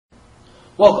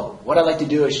Welcome. What I'd like to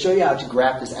do is show you how to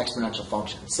graph this exponential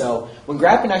function. So when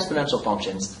graphing exponential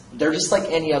functions, they're just like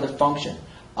any other function.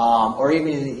 Or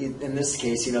even in this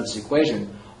case, this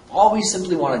equation, all we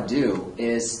simply want to do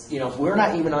is, if we're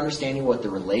not even understanding what the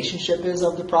relationship is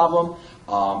of the problem,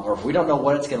 or if we don't know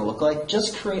what it's going to look like,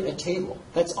 just create a table.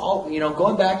 That's all.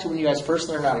 Going back to when you guys first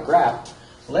learned how to graph,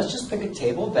 let's just pick a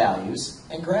table of values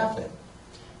and graph it.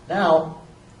 Now,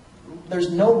 there's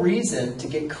no reason to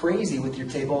get crazy with your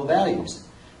table of values.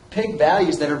 Pick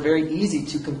values that are very easy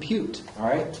to compute. All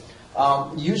right.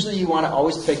 Usually, you want to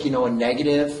always pick, a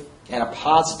negative and a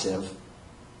positive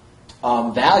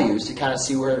values to kind of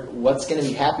see what's going to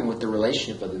be happening with the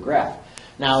relationship of the graph.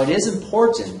 Now, it is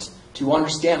important to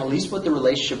understand at least what the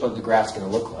relationship of the graph is going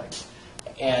to look like.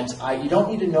 And you don't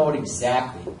need to know it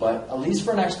exactly, but at least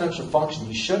for an exponential function,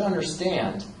 you should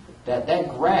understand that that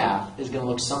graph is going to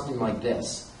look something like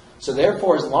this. So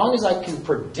therefore, as long as I can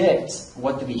predict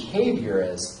what the behavior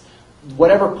is,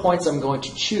 whatever points I'm going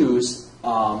to choose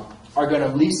are going to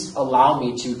at least allow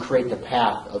me to create the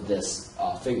path of this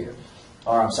path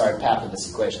of this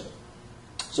equation.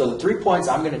 So the 3 points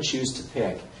I'm going to choose to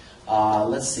pick,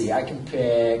 let's see,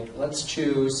 let's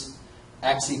choose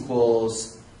x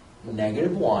equals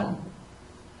 -1.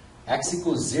 X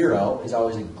equals 0 is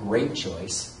always a great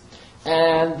choice.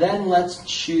 And then let's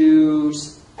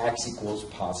choose x equals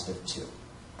 +2.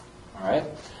 All right?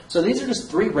 So these are just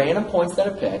 3 random points that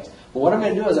I picked. But what I'm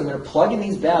going to do is I'm going to plug in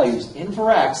these values in for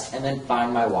x and then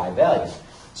find my y value.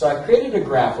 So I created a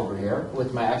graph over here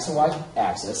with my x and y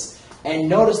axis. And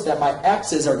notice that my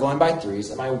x's are going by 3s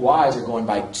and my y's are going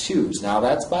by 2s. Now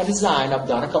that's by design. I've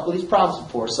done a couple of these problems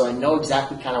before, so I know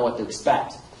exactly kind of what to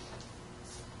expect.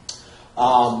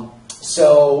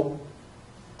 So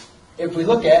if we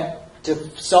look at, to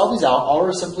solve these out, all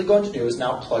we're simply going to do is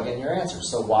now plug in your answer.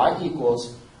 So y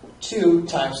equals 2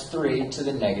 times 3 to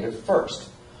the -1st.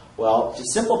 Well, to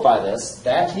simplify this,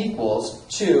 that equals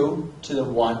 2 to the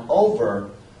 1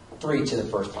 over 3 to the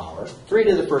 1st power. 3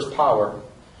 to the 1st power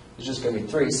is just going to be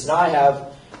 3. So now I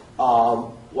have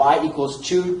y equals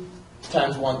 2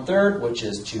 times 1/3, which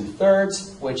is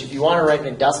 2/3, which if you want to write in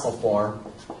a decimal form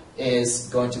is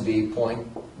going to be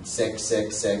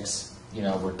 0.666,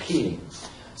 repeating.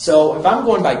 So if I'm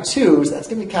going by 2s, that's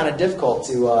going to be kind of difficult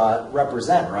to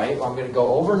represent, right? Well, I'm going to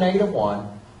go over -1.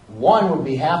 1 would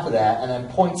be half of that, and then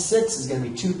 0.6 is going to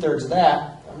be 2/3 of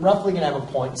that. I'm roughly going to have a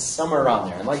point somewhere around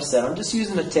there. And like I said, I'm just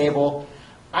using the table.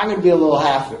 I'm going to be a little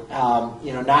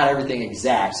not everything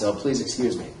exact, so please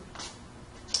excuse me.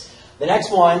 The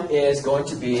next one is going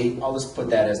to be, I'll just put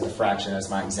that as the fraction as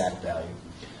my exact value.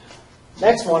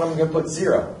 Next one, I'm going to put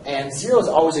 0. And 0 is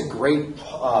always a great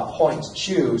point to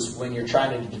choose when you're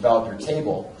trying to develop your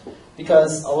table,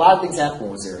 because a lot of things happen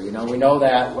with 0. We know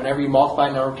that whenever you multiply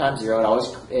a number times 0,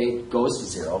 it goes to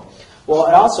 0. Well,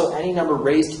 and also any number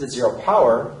raised to the 0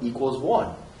 power equals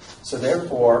 1. So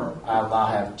therefore, I'll now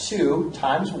have 2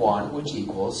 times 1, which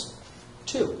equals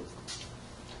 2.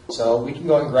 So we can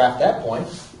go and graph that point,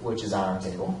 which is on our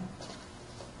table.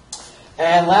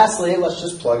 And lastly, let's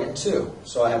just plug in 2.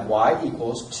 So I have y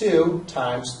equals 2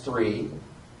 times 3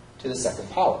 to the 2nd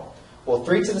power. Well,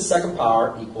 3 to the 2nd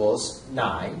power equals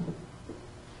 9.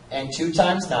 And 2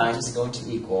 times 9 is going to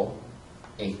equal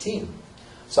 18.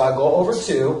 So I'll go over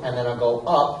 2, and then I'll go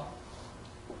up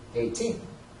 18.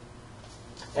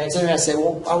 And so you're going to say,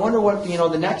 well, I wonder what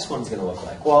the next one's going to look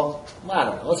like. Well, I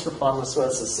don't know. Let's for fun, let's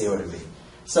see what it be.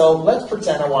 So let's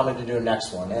pretend I wanted to do a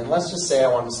next one. And let's just say I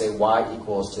wanted to say y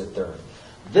equals to 1/3.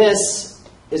 This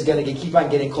is going to keep on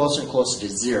getting closer and closer to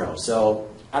 0. So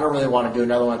I don't really want to do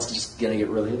another one. It's just going to get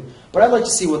really... But I'd like to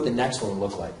see what the next one would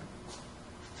look like.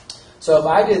 So if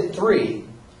I did 3...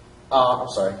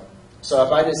 So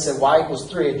if I just said y equals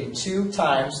 3, I'd do 2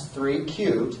 times 3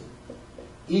 cubed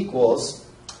equals...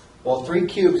 Well, 3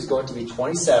 cubed is going to be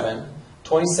 27.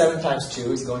 27 times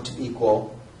 2 is going to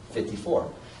equal 54.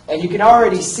 And you can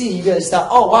already see, you guys thought,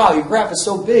 oh, wow, your graph is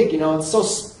so big, it's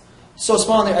so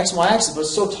small on the x and y axis, but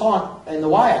it's so tall in the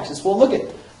y axis. Well, look at,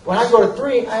 when I go to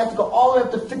 3, I have to go all the way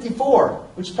up to 54,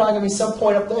 which is probably going to be some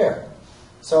point up there.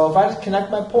 So if I just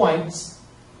connect my points,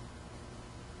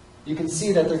 you can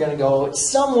see that they're going to go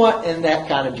somewhat in that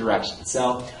kind of direction.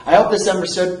 So I hope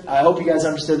you guys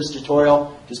understood this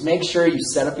tutorial. Just make sure you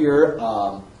set up your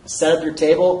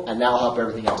table, and that'll help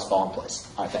everything else fall in place.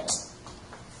 All right, thanks.